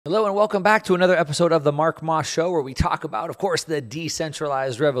Hello and welcome back to another episode of the Mark Moss Show, where we talk about, of course, the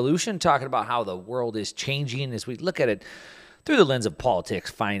decentralized revolution, talking about how the world is changing as we look at it through the lens of politics,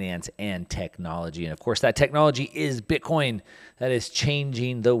 finance, and technology. And of course, that technology is Bitcoin that is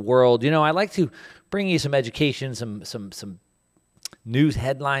changing the world. You know, I like to bring you some education, some news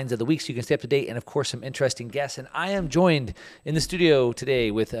headlines of the week so you can stay up to date, and of course, some interesting guests. And I am joined in the studio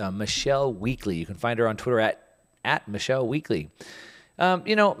today with Michelle Weekley. You can find her on Twitter at Michelle Weekley.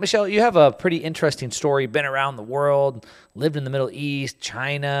 Michelle, you have a pretty interesting story, been around the world, lived in the Middle East,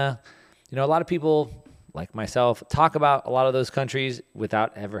 China. You know, a lot of people, like myself, talk about a lot of those countries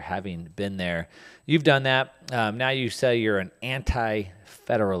without ever having been there. You've done that. Now you say you're an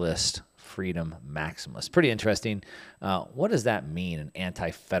anti-federalist freedom maximalist. Pretty interesting. What does that mean, an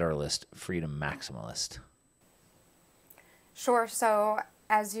anti-federalist freedom maximalist? Sure. So,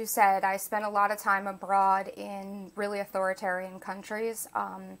 as you said, I spent a lot of time abroad in really authoritarian countries,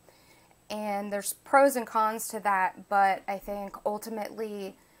 and there's pros and cons to that, but I think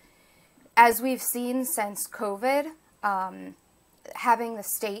ultimately, as we've seen since COVID, having the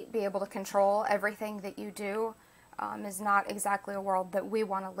state be able to control everything that you do is not exactly a world that we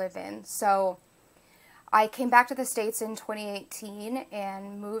want to live in. So I came back to the States in 2018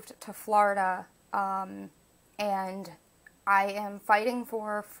 and moved to Florida, and I am fighting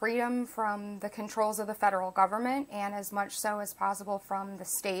for freedom from the controls of the federal government, and as much so as possible from the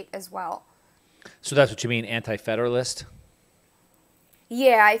state as well. So that's what you mean, anti-federalist?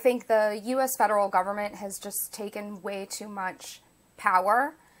 Yeah, I think the U.S. federal government has just taken way too much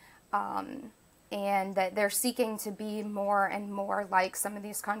power, and that they're seeking to be more and more like some of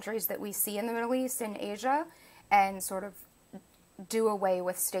these countries that we see in the Middle East and Asia, and sort of do away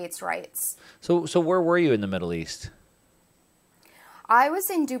with states' rights. So where were you in the Middle East? I was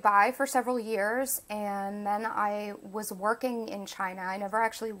in Dubai for several years, and then I was working in China. I never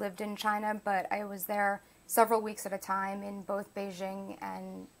actually lived in China, but I was there several weeks at a time in both Beijing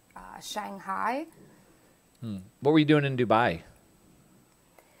and Shanghai. What were you doing in Dubai?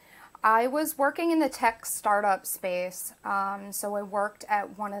 I was working in the tech startup space, so I worked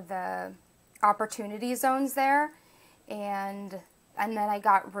at one of the opportunity zones there, and then I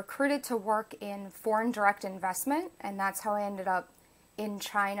got recruited to work in foreign direct investment, and that's how I ended up in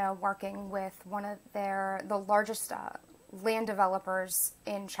China working with one of the largest land developers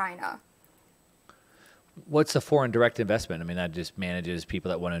in China. What's the foreign direct investment? I mean, that just manages people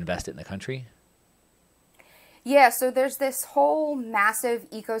that want to invest it in the country? Yeah, so there's this whole massive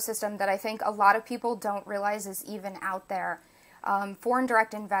ecosystem that I think a lot of people don't realize is even out there. Foreign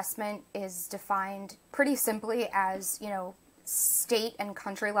direct investment is defined pretty simply as, state and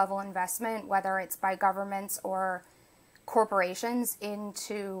country level investment, whether it's by governments or corporations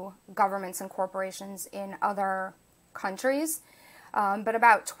into governments and corporations in other countries. But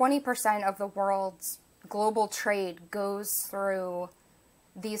about 20% of the world's global trade goes through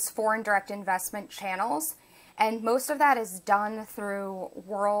these foreign direct investment channels. And most of that is done through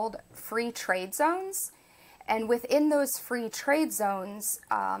world free trade zones. And within those free trade zones,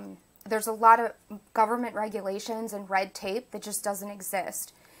 there's a lot of government regulations and red tape that just doesn't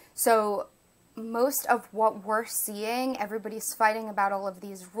exist. So most of what we're seeing, everybody's fighting about all of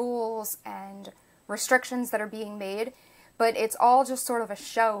these rules and restrictions that are being made, but it's all just sort of a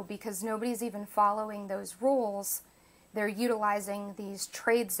show because nobody's even following those rules. They're utilizing these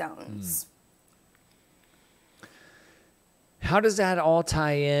trade zones. How does that all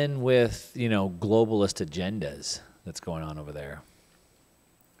tie in with, globalist agendas that's going on over there?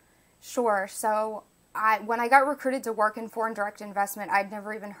 Sure. So when I got recruited to work in foreign direct investment, I'd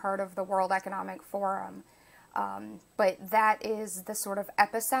never even heard of the World Economic Forum. But that is the sort of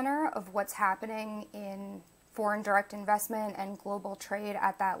epicenter of what's happening in foreign direct investment and global trade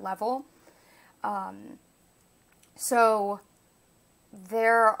at that level. So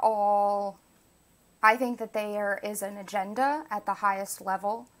I think that there is an agenda at the highest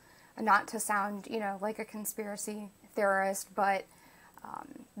level, not to sound, like a conspiracy theorist, but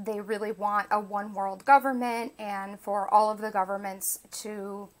they really want a one world government and for all of the governments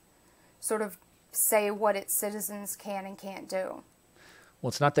to sort of say what its citizens can and can't do. Well,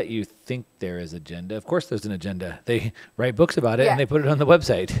 it's not that you think there is agenda. Of course there's an agenda. They write books about it, Yeah. and they put it on the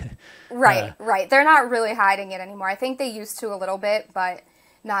website. Right. They're not really hiding it anymore. I think they used to a little bit, but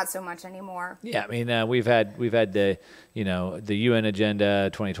not so much anymore. Yeah, I mean, we've had the the UN Agenda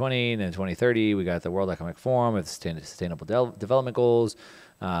 2020 and then 2030. We got the World Economic Forum with Sustainable Development Goals.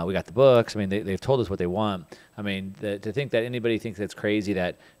 We got the books. I mean, they've told us what they want. I mean, to think that anybody thinks that's crazy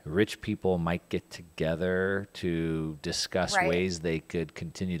that rich people might get together to discuss Right. ways they could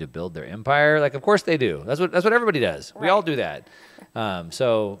continue to build their empire. Like, of course they do. That's what everybody does. We Right. all do that.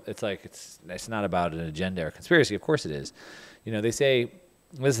 So it's like, it's not about an agenda or conspiracy. Of course it is. You know, they say,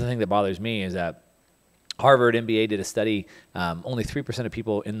 this is the thing that bothers me, is that Harvard MBA did a study. Only 3% of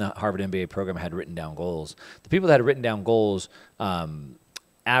people in the Harvard MBA program had written down goals. The people that had written down goals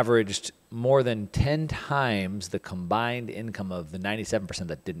averaged more than 10 times the combined income of the 97%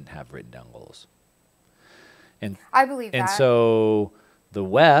 that didn't have written down goals. And I believe and that. so the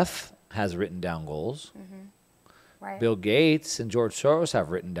WEF has written down goals. Right. Bill Gates and George Soros have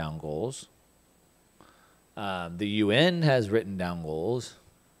written down goals. The UN has written down goals,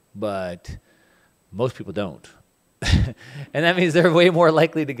 but most people don't. And that means they're way more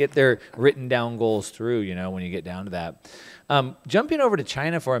likely to get their written down goals through, you know, when you get down to that. Jumping over to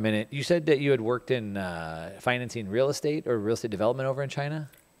China for a minute, you said that you had worked in financing real estate or real estate development over in China?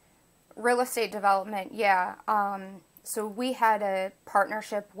 Real estate development, yeah. So we had a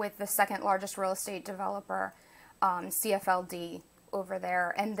partnership with the second largest real estate developer, CFLD, over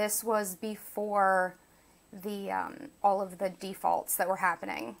there. And this was before the all of the defaults that were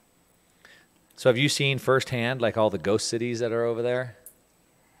happening. So have you seen firsthand, like, all the ghost cities that are over there?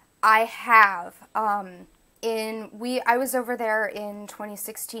 I have. I was over there in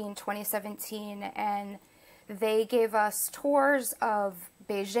 2016, 2017, and they gave us tours of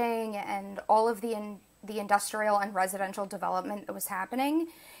Beijing and all of the industrial and residential development that was happening.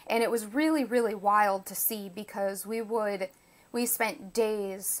 And it was really, really wild to see, because we spent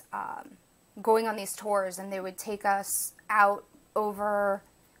days going on these tours, and they would take us out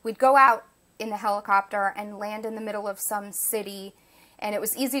we'd go out in the helicopter and land in the middle of some city. And it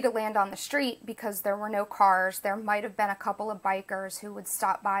was easy to land on the street because there were no cars. There might have been a couple of bikers who would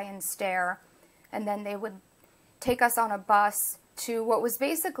stop by and stare. And then they would take us on a bus to what was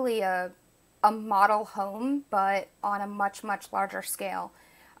basically a model home, but on a much, much larger scale.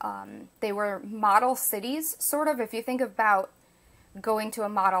 They were model cities, sort of. If you think about going to a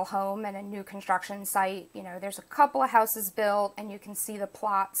model home and a new construction site, you know, there's a couple of houses built and you can see the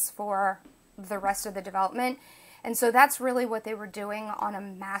plots for the rest of the development. And so that's really what they were doing on a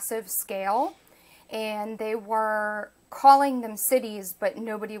massive scale. And they were calling them cities, but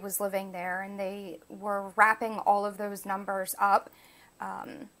nobody was living there. And they were wrapping all of those numbers up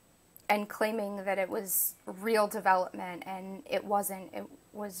and claiming that it was real development. And it wasn't. It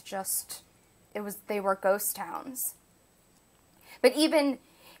was just, they were ghost towns. But even,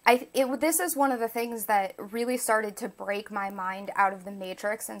 this is one of the things that really started to break my mind out of the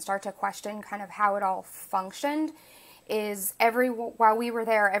matrix and start to question kind of how it all functioned, is while we were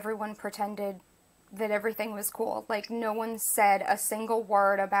there, everyone pretended that everything was cool. Like, no one said a single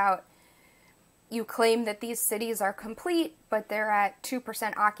word about, you claim that these cities are complete, but they're at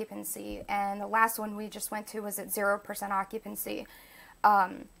 2% occupancy. And the last one we just went to was at 0% occupancy.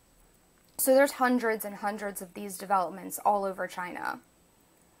 So there's hundreds and hundreds of these developments all over China.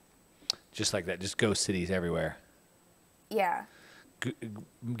 Just like that, just ghost cities everywhere. Yeah.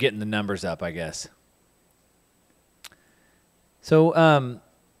 Getting the numbers up, I guess. So,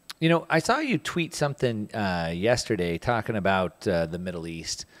 you know, I saw you tweet something yesterday talking about the Middle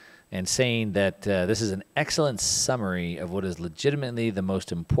East and saying that this is an excellent summary of what is legitimately the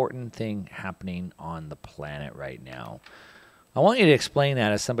most important thing happening on the planet right now. I want you to explain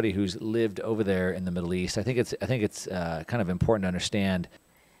that as somebody who's lived over there in the Middle East. I think it's kind of important to understand.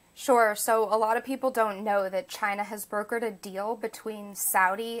 Sure. So a lot of people don't know that China has brokered a deal between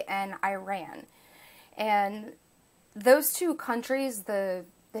Saudi and Iran. And those two countries, the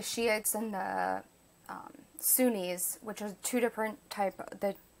Shiites and the Sunnis, which are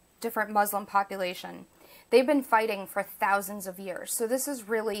the different Muslim population, they've been fighting for thousands of years. So this is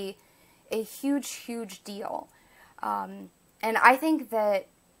really a huge, huge deal. And I think that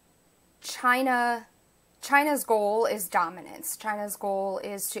China's goal is dominance. China's goal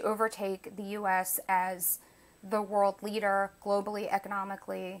is to overtake the U.S. as the world leader globally,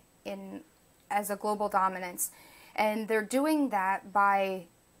 economically, as a global dominance. And they're doing that by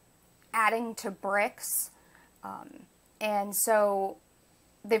adding to BRICS. And so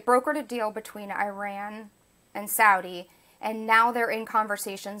they've brokered a deal between Iran and Saudi, and now they're in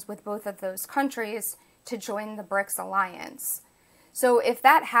conversations with both of those countries to join the BRICS alliance. So if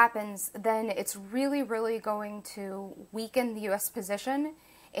that happens, then it's really, really going to weaken the U.S. position,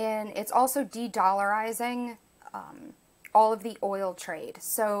 and it's also de-dollarizing all of the oil trade.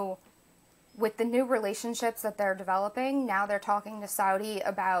 So with the new relationships that they're developing, now they're talking to Saudi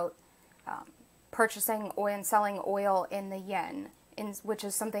about purchasing oil and selling oil in the yen which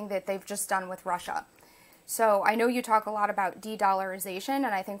is something that they've just done with Russia. So I know you talk a lot about de-dollarization, and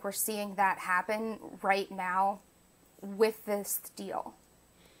I think we're seeing that happen right now with this deal.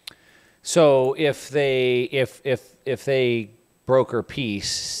 So if they broker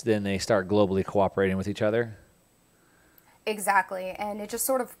peace, then they start globally cooperating with each other? Exactly, and it just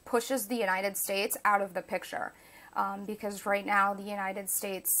sort of pushes the United States out of the picture, because right now the United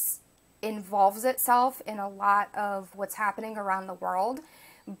States involves itself in a lot of what's happening around the world,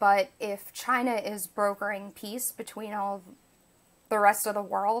 but if China is brokering peace between all the rest of the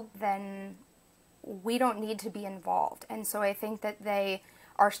world, then we don't need to be involved. And so I think that they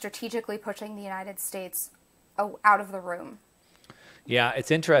are strategically pushing the United States out of the room. Yeah, it's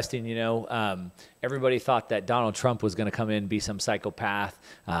interesting, everybody thought that Donald Trump was going to come in and be some psychopath.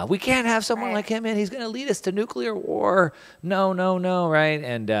 We can't have someone like him in. He's going to lead us to nuclear war. No, right?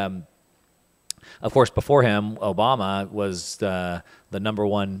 And, of course, before him, Obama was the number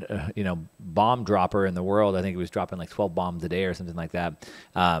one, bomb dropper in the world. I think he was dropping like 12 bombs a day or something like that.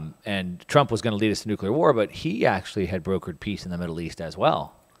 And Trump was going to lead us to nuclear war, but he actually had brokered peace in the Middle East as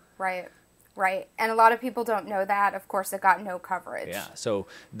well. Right. And a lot of people don't know that. Of course, it got no coverage. Yeah. So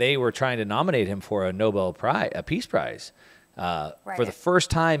they were trying to nominate him for a Nobel Prize, a Peace Prize. For the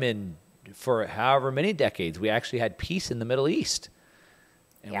first time for however many decades, we actually had peace in the Middle East.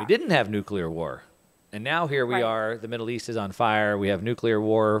 And we didn't have nuclear war. And now here we are, the Middle East is on fire. We have nuclear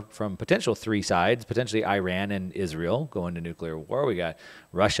war from potential three sides, potentially Iran and Israel going to nuclear war. We got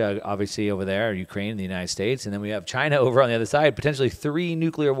Russia, obviously, over there, Ukraine and the United States. And then we have China over on the other side, potentially 3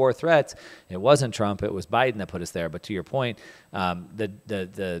 nuclear war threats. It wasn't Trump, it was Biden that put us there. But to your point,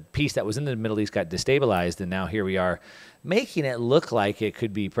 the peace that was in the Middle East got destabilized. And now here we are making it look like it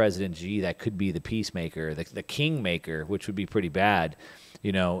could be President Xi that could be the peacemaker, the kingmaker, which would be pretty bad.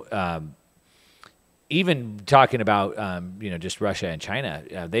 Even talking about, just Russia and China,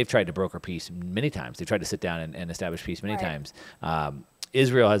 they've tried to broker peace many times. They've tried to sit down and establish peace many times.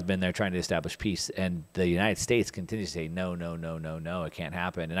 Israel has been there trying to establish peace, and the United States continues to say, no, it can't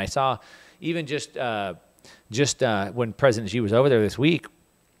happen. And I saw even just when President Xi was over there this week,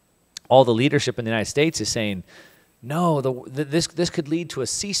 all the leadership in the United States is saying, no, this could lead to a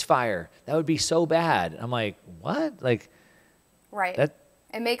ceasefire. That would be so bad. I'm like, what? That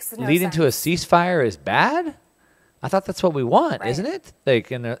it makes no leading sense. to a ceasefire is bad? I thought that's what we want, isn't it? But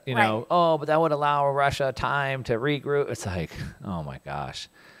that would allow Russia time to regroup. It's like, oh my gosh.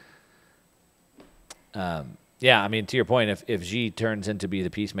 Yeah, I mean, to your point, if Xi turns into be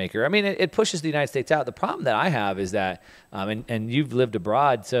the peacemaker, I mean, it pushes the United States out. The problem that I have is that, and you've lived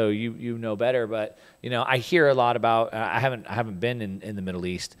abroad, so you know better. But I hear a lot about. I haven't been in the Middle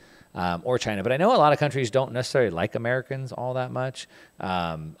East or China, but I know a lot of countries don't necessarily like Americans all that much.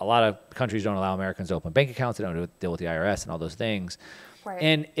 A lot of countries don't allow Americans to open bank accounts. They don't deal with the IRS and all those things. Right.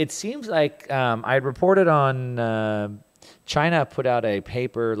 And it seems like I had reported on China put out a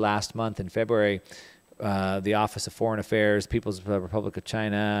paper last month in February. The Office of Foreign Affairs, People's Republic of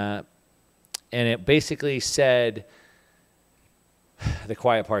China, and it basically said, the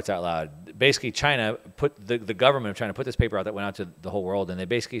quiet parts out loud, basically China put, the government of China put this paper out that went out to the whole world, and they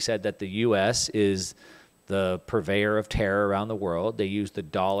basically said that the U.S. is the purveyor of terror around the world. They use the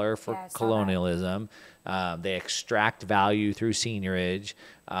dollar for colonialism. They extract value through seigniorage.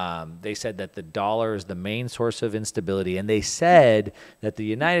 They said that the dollar is the main source of instability. And they said that the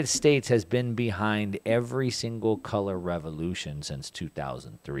United States has been behind every single color revolution since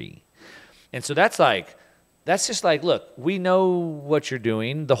 2003. And so that's just like, look, we know what you're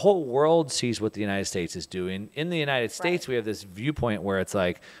doing. The whole world sees what the United States is doing. In the United States, we have this viewpoint where it's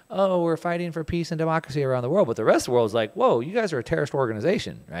like, oh, we're fighting for peace and democracy around the world. But the rest of the world is like, whoa, you guys are a terrorist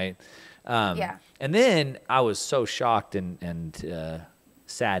organization, right? And then I was so shocked and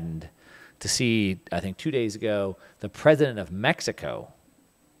saddened to see, I think 2 days ago, the president of Mexico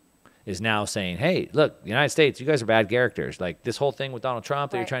is now saying, hey, look, the United States, you guys are bad characters. Like this whole thing with Donald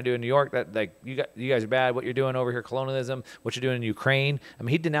Trump that you're trying to do in New York, that like you guys are bad. What you're doing over here, colonialism, what you're doing in Ukraine. I mean,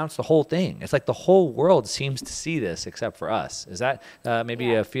 he denounced the whole thing. It's like the whole world seems to see this except for us. Is that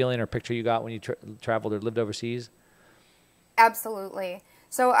maybe a feeling or picture you got when you traveled or lived overseas? Absolutely.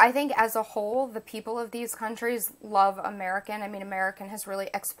 So I think as a whole, the people of these countries love American. I mean, American has really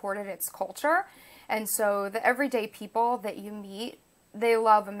exported its culture. And so the everyday people that you meet, they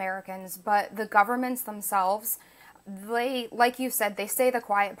love Americans. But the governments themselves, they, like you said, they say the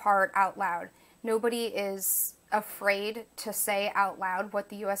quiet part out loud. Nobody is afraid to say out loud what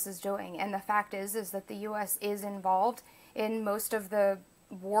the U.S. is doing. And the fact is that the U.S. is involved in most of the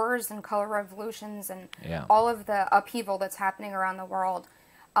wars and color revolutions and all of the upheaval that's happening around the world.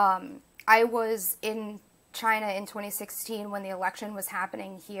 I was in China in 2016 when the election was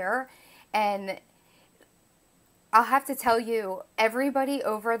happening here, and I'll have to tell you, everybody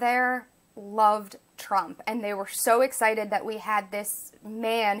over there loved Trump, and they were so excited that we had this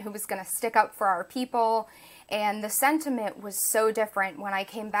man who was going to stick up for our people, and the sentiment was so different when I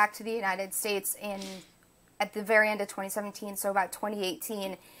came back to the United States at the very end of 2017, so about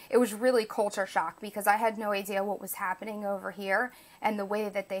 2018. It was really culture shock because I had no idea what was happening over here and the way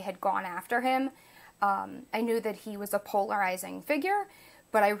that they had gone after him. I knew that he was a polarizing figure,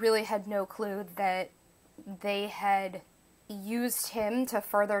 but I really had no clue that they had used him to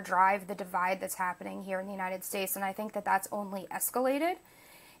further drive the divide that's happening here in the United States. And I think that that's only escalated,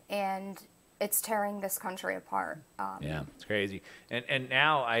 and it's tearing this country apart. Yeah, it's crazy. And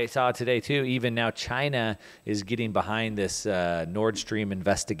now I saw today too, even now China is getting behind this Nord Stream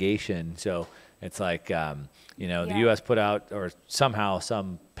investigation. So it's like, the U.S. put out, or somehow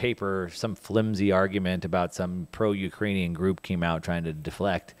some paper, some flimsy argument about some pro-Ukrainian group came out trying to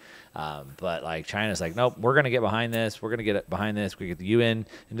deflect. But like China's like, nope, we're going to get behind this. We're going to get behind this. We get the UN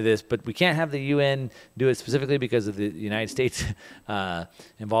into this, but we can't have the UN do it specifically because of the United States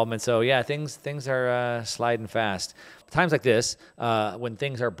involvement. So yeah, things are sliding fast. Times like this, when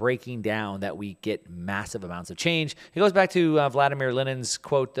things are breaking down, that we get massive amounts of change. It goes back to Vladimir Lenin's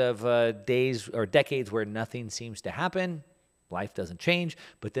quote of days or decades where nothing seems to happen. Life doesn't change,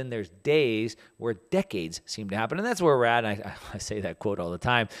 but then there's days where decades seem to happen. And that's where we're at. And I say that quote all the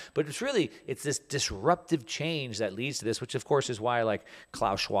time, but it's this disruptive change that leads to this, which of course is why like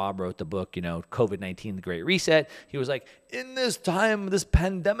Klaus Schwab wrote the book, COVID-19, The Great Reset. He was like, in this time, this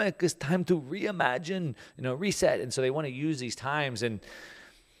pandemic, it's time to reimagine, reset. And so they want to use these times, and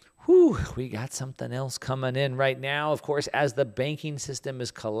we got something else coming in right now. Of course, as the banking system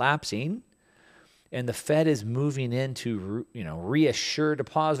is collapsing, and the Fed is moving in to, reassure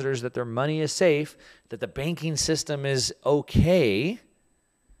depositors that their money is safe, that the banking system is okay. It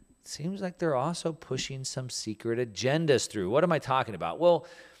seems like they're also pushing some secret agendas through. What am I talking about? Well,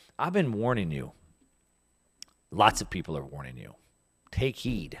 I've been warning you. Lots of people are warning you. Take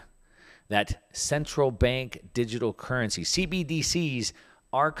heed that central bank digital currency, CBDCs,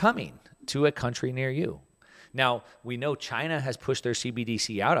 are coming to a country near you. Now, we know China has pushed their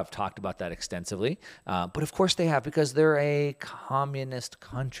CBDC out. I've talked about that extensively. But of course they have, because they're a communist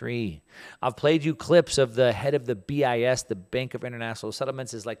country. I've played you clips of the head of the BIS, the Bank of International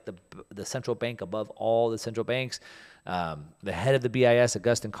Settlements, is like the central bank above all the central banks. The head of the BIS,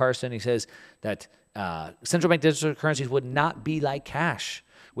 Augustin Carson, he says that central bank digital currencies would not be like cash.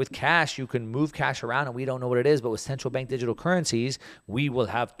 With cash, you can move cash around and we don't know what it is. But with central bank digital currencies, we will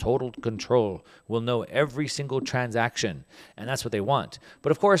have total control. We'll know every single transaction. And that's what they want.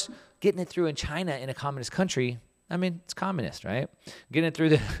 But of course, getting it through in China, in a communist country, it's communist, right? Getting it through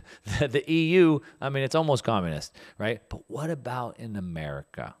the EU, it's almost communist, right? But what about in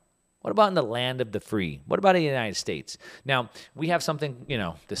America? What about in the land of the free? What about in the United States? Now, we have something,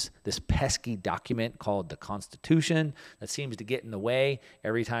 this pesky document called the Constitution that seems to get in the way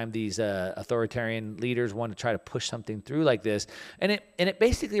every time these authoritarian leaders want to try to push something through like this. And it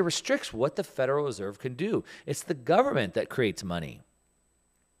basically restricts what the Federal Reserve can do. It's the government that creates money,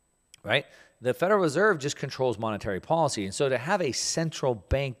 right? The Federal Reserve just controls monetary policy. And so to have a central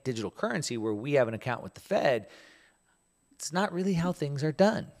bank digital currency where we have an account with the Fed, it's not really how things are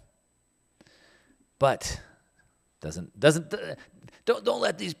done. But don't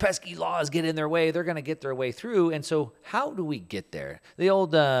let these pesky laws get in their way. They're going to get their way through. And so how do we get there? The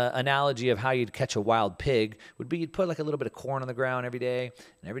old analogy of how you'd catch a wild pig would be you'd put like a little bit of corn on the ground every day.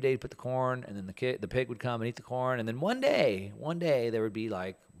 And every day you'd put the corn, and then the pig would come and eat the corn. And then one day there would be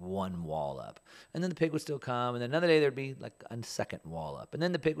like one wall up. And then the pig would still come. And then another day there'd be like a second wall up. And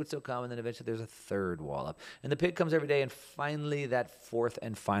then the pig would still come. And then eventually there's a third wall up. And the pig comes every day. And finally that fourth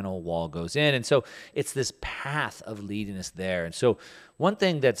and final wall goes in. And so it's this path of leading us there. And so one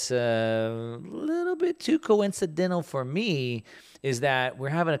thing that's a little bit too coincidental for me is that we're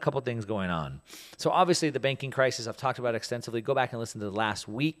having a couple things going on. So obviously the banking crisis I've talked about extensively. Go back and listen to the last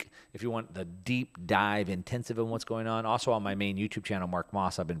week if you want the deep dive intensive in what's going on. Also on my main YouTube channel, Mark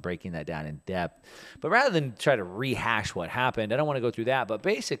Moss, I've been breaking that down in depth. But rather than try to rehash what happened, I don't want to go through that. But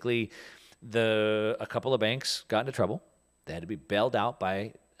basically, a couple of banks got into trouble. They had to be bailed out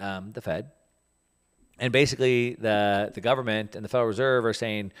by the Fed. And basically, the government and the Federal Reserve are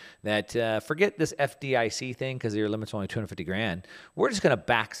saying that forget this FDIC thing because your limit's only $250,000. We're just going to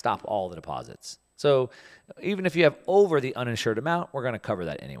backstop all the deposits. So even if you have over the uninsured amount, we're going to cover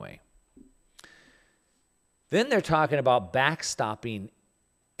that anyway. Then they're talking about backstopping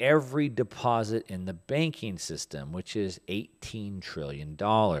every deposit in the banking system, which is $18 trillion.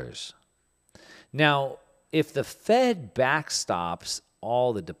 Now, if the Fed backstops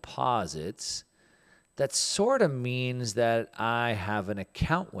all the deposits, that sort of means that I have an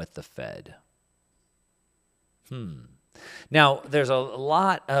account with the Fed. Now, there's a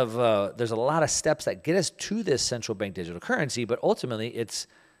lot of steps that get us to this central bank digital currency, but ultimately it's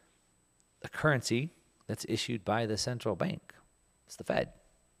a currency that's issued by the central bank. It's the Fed.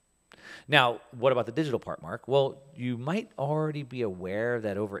 Now, what about the digital part, Mark? Well, you might already be aware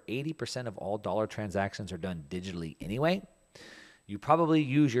that over 80% of all dollar transactions are done digitally anyway. You probably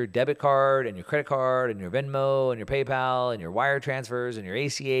use your debit card and your credit card and your Venmo and your PayPal and your wire transfers and your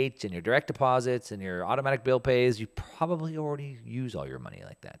ACH and your direct deposits and your automatic bill pays. You probably already use all your money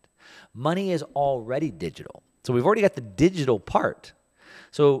like that. Money is already digital. So we've already got the digital part.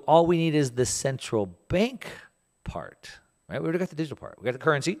 So all we need is the central bank part, right? We already got the digital part. We got the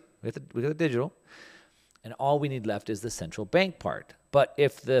currency. We got the digital. And all we need left is the central bank part. But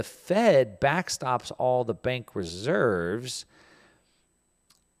if the Fed backstops all the bank reserves,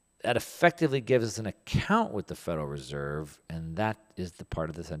 that effectively gives us an account with the Federal Reserve, and that is the part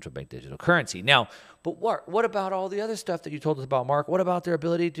of the central bank digital currency. Now, but what about all the other stuff that you told us about, Mark? What about their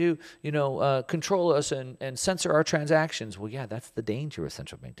ability to, control us and censor our transactions? Well, yeah, that's the danger with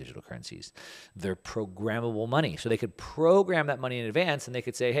central bank digital currencies. They're programmable money. So they could program that money in advance, and they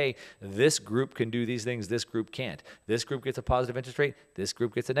could say, hey, this group can do these things, this group can't. This group gets a positive interest rate, this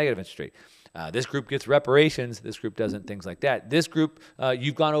group gets a negative interest rate. This group gets reparations, this group doesn't, things like that. This group,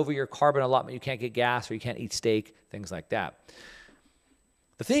 you've gone over your carbon allotment, you can't get gas or you can't eat steak, things like that.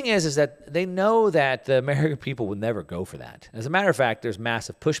 The thing is that they know that the American people will never go for that. As a matter of fact, there's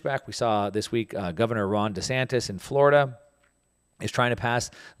massive pushback. We saw this week Governor Ron DeSantis in Florida is trying to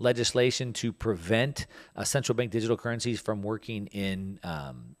pass legislation to prevent central bank digital currencies from working in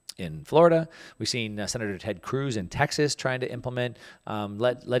Florida. We've seen Senator Ted Cruz in Texas trying to implement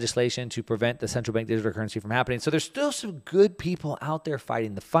legislation to prevent the central bank digital currency from happening. So there's still some good people out there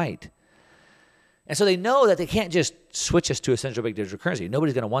fighting the fight. And so they know that they can't just switch us to a central bank digital currency.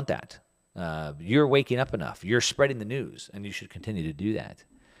 Nobody's going to want that. You're waking up enough. You're spreading the news, and you should continue to do that.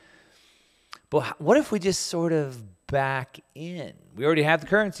 But what if we just sort of back in? We already have the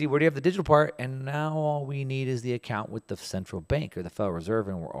currency, we already have the digital part, and now all we need is the account with the central bank or the Federal Reserve,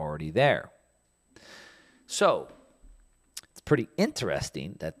 and we're already there. So it's pretty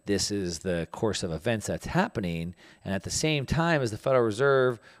interesting that this is the course of events that's happening, and at the same time as the Federal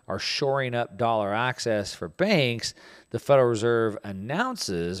Reserve are shoring up dollar access for banks, the Federal Reserve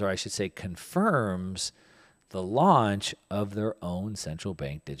announces, or I should say confirms, the launch of their own central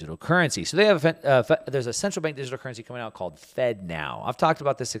bank digital currency. So they have there's a central bank digital currency coming out called FedNow. I've talked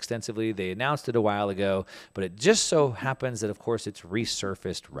about this extensively. They announced it a while ago, but it just so happens that, of course, it's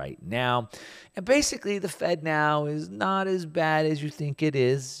resurfaced right now. And basically, the FedNow is not as bad as you think it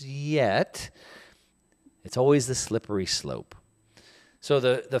is yet. It's always the slippery slope. So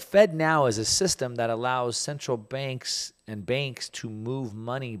the FedNow is a system that allows central banks and banks to move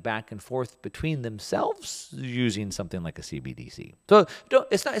money back and forth between themselves using something like a CBDC. So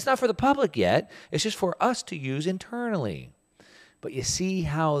it's not for the public yet. It's just for us to use internally. But you see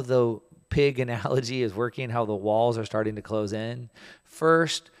how the pig analogy is working, how the walls are starting to close in?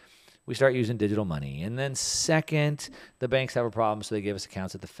 First, we start using digital money. And then second, the banks have a problem, so they give us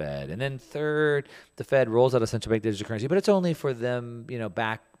accounts at the Fed. And then third, the Fed rolls out a central bank digital currency, but it's only for them,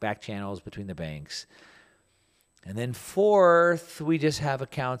 back channels between the banks. And then fourth, we just have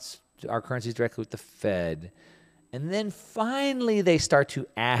accounts, our currencies directly with the Fed. And then finally, they start to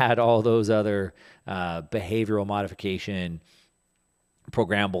add all those other behavioral modification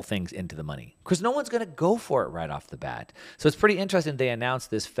programmable things into the money, because no one's going to go for it right off the bat. So it's pretty interesting. They announced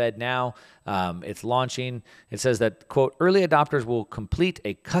this FedNow. It's launching. It says that, quote, early adopters will complete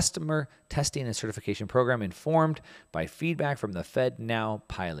a customer testing and certification program informed by feedback from the FedNow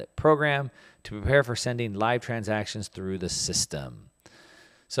pilot program to prepare for sending live transactions through the system.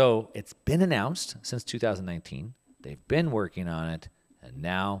 So it's been announced since 2019. They've been working on it, and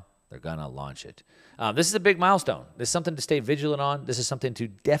now they're going to launch it. This is a big milestone. This is something to stay vigilant on. This is something to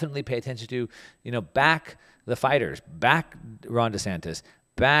definitely pay attention to. Back the fighters, back Ron DeSantis,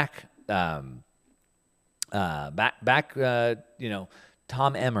 back Tom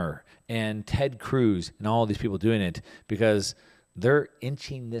Emmer and Ted Cruz and all these people doing it, because they're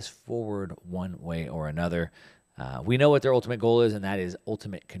inching this forward one way or another. We know what their ultimate goal is, and that is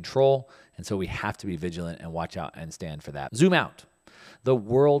ultimate control. And so we have to be vigilant and watch out and stand for that. Zoom out. The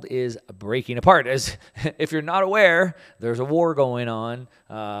world is breaking apart. As if you're not aware, there's a war going on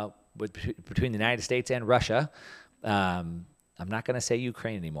between the United States and Russia. I'm not going to say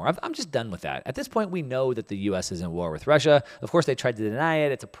Ukraine anymore. I'm just done with that. At this point, we know that the U.S. is in war with Russia. Of course, they tried to deny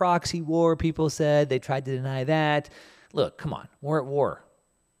it. It's a proxy war, people said. They tried to deny that. Look, come on. We're at war.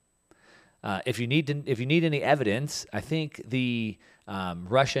 If you need any evidence, I think the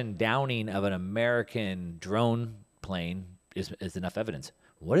Russian downing of an American drone plane is enough evidence.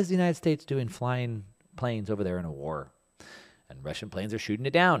 What is the United States doing flying planes over there in a war? And Russian planes are shooting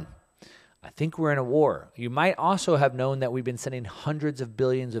it down. I think we're in a war. You might also have known that we've been sending hundreds of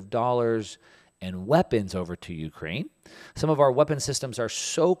billions of dollars and weapons over to Ukraine. Some of our weapon systems are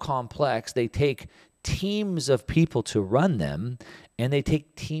so complex, they take teams of people to run them, and they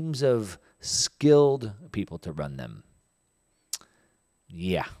take teams of skilled people to run them.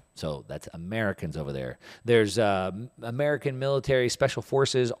 Yeah, so that's Americans over there. There's American military special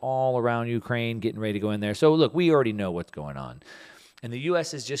forces all around Ukraine getting ready to go in there. So look, we already know what's going on. And the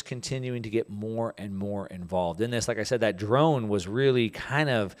U.S. is just continuing to get more and more involved in this. Like I said, that drone was really kind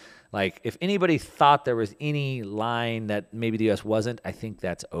of like, if anybody thought there was any line that maybe the U.S. wasn't, I think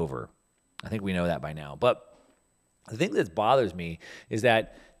that's over. I think we know that by now. But the thing that bothers me is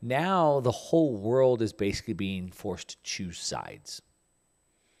that now the whole world is basically being forced to choose sides.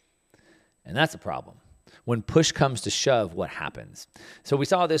 And that's the problem. When push comes to shove, what happens? So we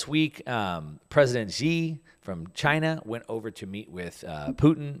saw this week, President Xi from China went over to meet with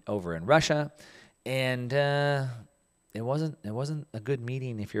Putin over in Russia, and it wasn't a good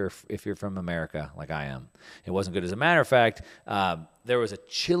meeting if you're from America like I am. It wasn't good. As a matter of fact, there was a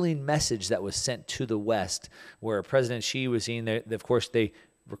chilling message that was sent to the West where President Xi was seeing that, of course, they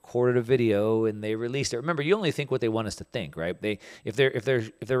recorded a video and they released it. Remember, you only think what they want us to think, right? If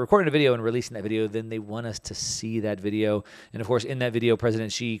they're recording a video and releasing that video, then they want us to see that video. And of course, in that video,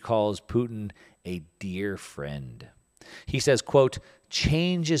 President Xi calls Putin a dear friend. He says, quote,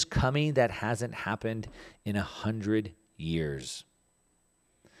 "Change is coming that hasn't happened in 100 years."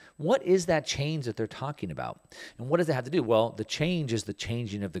 What is that change that they're talking about? And what does it have to do? Well, the change is the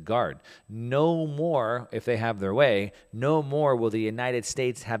changing of the guard. No more, if they have their way, no more will the United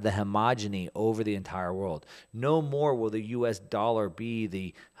States have the homogeny over the entire world. No more will the U.S. dollar be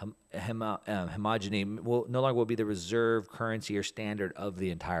the homogeny, no longer will be the reserve currency or standard of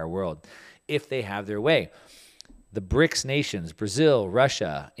the entire world if they have their way. The BRICS nations, Brazil,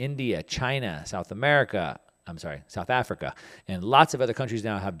 Russia, India, China, South Africa, and lots of other countries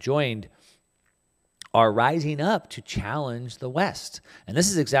now have joined, are rising up to challenge the West. And this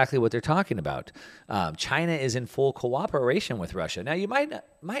is exactly what they're talking about. China is in full cooperation with Russia. Now, you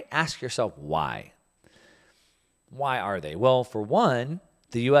might ask yourself, why? Why are they? Well, for one,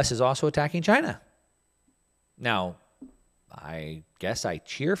 the U.S. is also attacking China. Now, I guess I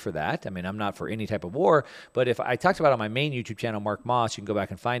cheer for that. I mean, I'm not for any type of war, but if I talked about it on my main YouTube channel, Mark Moss, you can go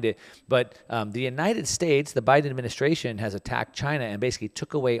back and find it. But the United States, the Biden administration, has attacked China and basically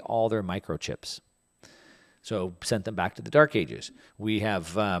took away all their microchips. So sent them back to the dark ages. We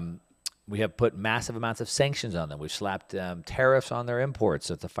have put massive amounts of sanctions on them. We've slapped tariffs on their imports.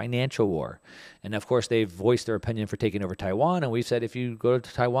 So it's a financial war. And of course, they've voiced their opinion for taking over Taiwan. And we've said, if you go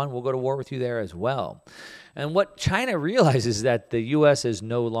to Taiwan, we'll go to war with you there as well. And what China realizes is that the U.S. is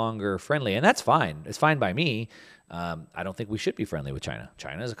no longer friendly. And that's fine. It's fine by me. I don't think we should be friendly with China.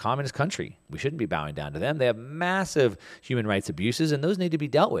 China is a communist country. We shouldn't be bowing down to them. They have massive human rights abuses, and those need to be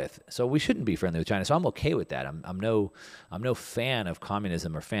dealt with. So we shouldn't be friendly with China. So I'm okay with that. I'm no fan of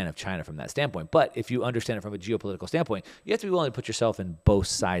communism or fan of China from that standpoint. But if you understand it from a geopolitical standpoint, you have to be willing to put yourself in both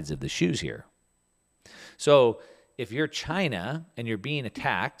sides of the shoes here. So if you're China and you're being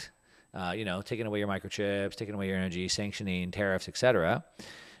attacked, taking away your microchips, taking away your energy, sanctioning, tariffs, etc.,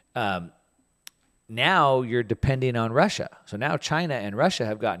 now you're depending on Russia. So now China and Russia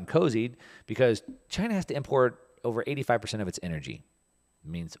have gotten cozied because China has to import over 85% of its energy. It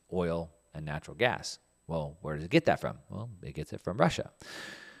means oil and natural gas. Well, where does it get that from? Well, it gets it from Russia.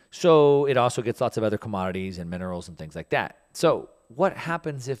 So it also gets lots of other commodities and minerals and things like that. So what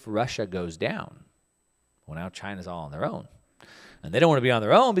happens if Russia goes down? Well, now China's all on their own. And they don't want to be on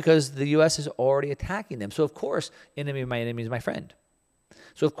their own because the U.S. is already attacking them. So, of course, enemy of my enemy is my friend.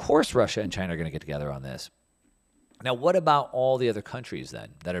 So, of course, Russia and China are going to get together on this. Now, what about all the other countries, then,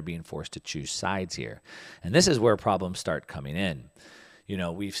 that are being forced to choose sides here? And this is where problems start coming in.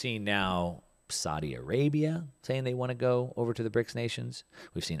 We've seen now Saudi Arabia saying they want to go over to the BRICS nations.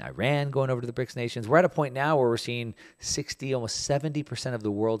 We've seen Iran going over to the BRICS nations. We're at a point now where we're seeing 60, almost 70% of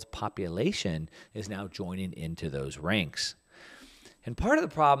the world's population is now joining into those ranks. And part of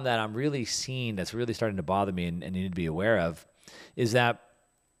the problem that I'm really seeing that's really starting to bother me and need to be aware of is that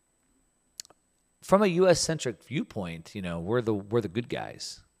from a U.S.-centric viewpoint, we're the good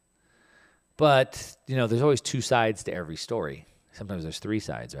guys. But, there's always two sides to every story. Sometimes there's three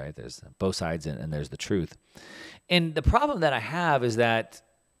sides, right? There's both sides and there's the truth. And the problem that I have is that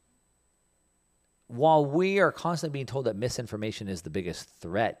while we are constantly being told that misinformation is the biggest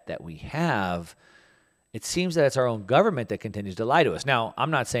threat that we have, it seems that it's our own government that continues to lie to us. Now,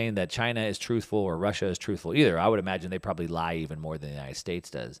 I'm not saying that China is truthful or Russia is truthful either. I would imagine they probably lie even more than the United States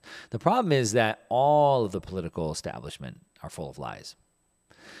does. The problem is that all of the political establishment are full of lies.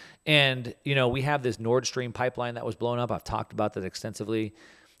 And, we have this Nord Stream pipeline that was blown up. I've talked about that extensively.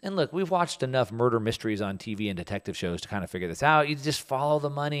 And look, we've watched enough murder mysteries on TV and detective shows to kind of figure this out. You just follow the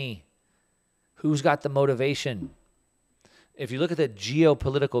money. Who's got the motivation? If you look at the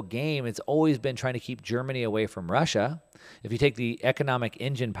geopolitical game, it's always been trying to keep Germany away from Russia. If you take the economic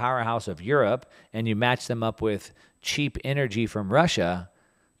engine powerhouse of Europe and you match them up with cheap energy from Russia,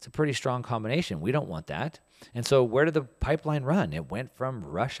 it's a pretty strong combination. We don't want that. And so where did the pipeline run? It went from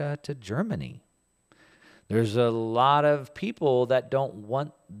Russia to Germany. There's a lot of people that don't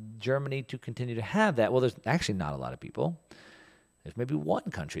want Germany to continue to have that. Well, there's actually not a lot of people. There's maybe one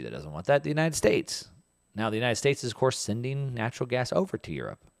country that doesn't want that, the United States. Now, the United States is, of course, sending natural gas over to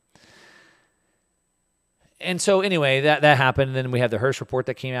Europe. And so anyway, that happened. And then we have the Hirsch report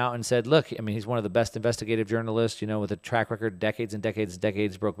that came out and said, look, he's one of the best investigative journalists, with a track record, decades and decades and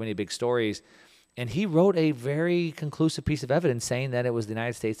decades, broke many big stories. And he wrote a very conclusive piece of evidence saying that it was the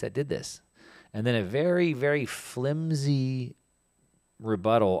United States that did this. And then a very, very flimsy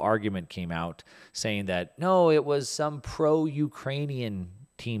rebuttal argument came out saying that, no, it was some pro-Ukrainian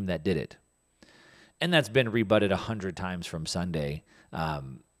team that did it. And that's been rebutted 100 times from Sunday.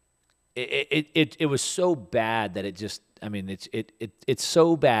 It was so bad that it just, it's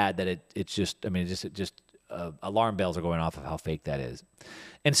so bad that it's just, alarm bells are going off of how fake that is.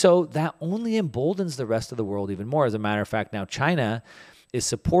 And so that only emboldens the rest of the world even more. As a matter of fact, now China is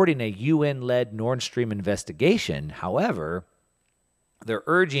supporting a UN-led Nord Stream investigation. However, they're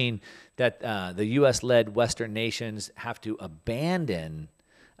urging that the U.S.-led Western nations have to abandon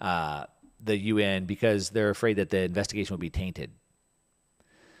the UN because they're afraid that the investigation will be tainted.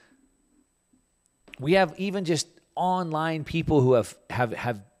 We have even just online people who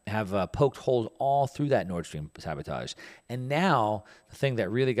have poked holes all through that Nord Stream sabotage. And now the thing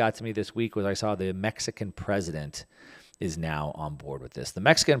that really got to me this week was I saw the Mexican president is now on board with this. The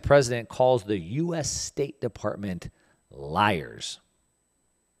Mexican president calls the U.S. State Department liars.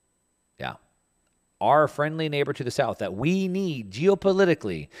 Yeah. Our friendly neighbor to the south that we need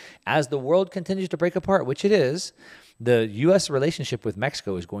geopolitically as the world continues to break apart, which it is. The U.S. relationship with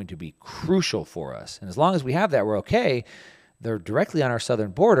Mexico is going to be crucial for us. And as long as we have that, we're okay. They're directly on our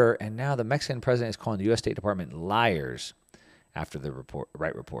southern border, and now the Mexican president is calling the U.S. State Department liars after the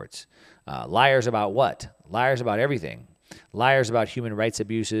Wright reports. Liars about what? Liars about everything. Liars about human rights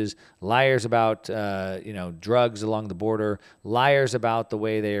abuses, liars about drugs along the border, liars about the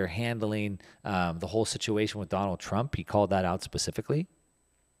way they're handling the whole situation with Donald Trump. He called that out specifically.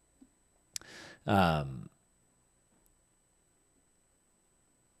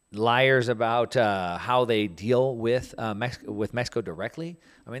 Liars about how they deal with Mexico directly.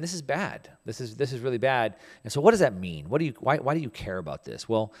 This is bad. This is really bad. And so, what does that mean? Why do you care about this?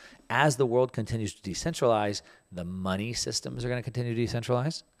 Well, as the world continues to decentralize, the money systems are going to continue to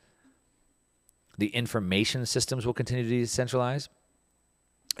decentralize. The information systems will continue to decentralize.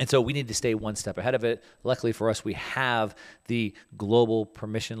 And so we need to stay one step ahead of it. Luckily for us, we have the global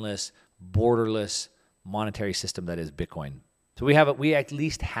permissionless, borderless monetary system that is Bitcoin. So we at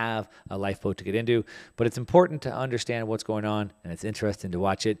least have a lifeboat to get into, but it's important to understand what's going on, and it's interesting to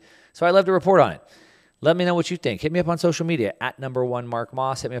watch it. So I love to report on it. Let me know what you think. Hit me up on social media at #1 Mark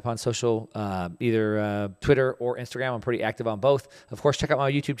Moss. Hit me up on social, either Twitter or Instagram. I'm pretty active on both. Of course, check out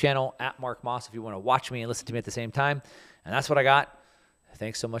my YouTube channel at Mark Moss if you want to watch me and listen to me at the same time. And that's what I got.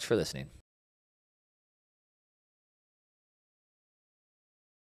 Thanks so much for listening.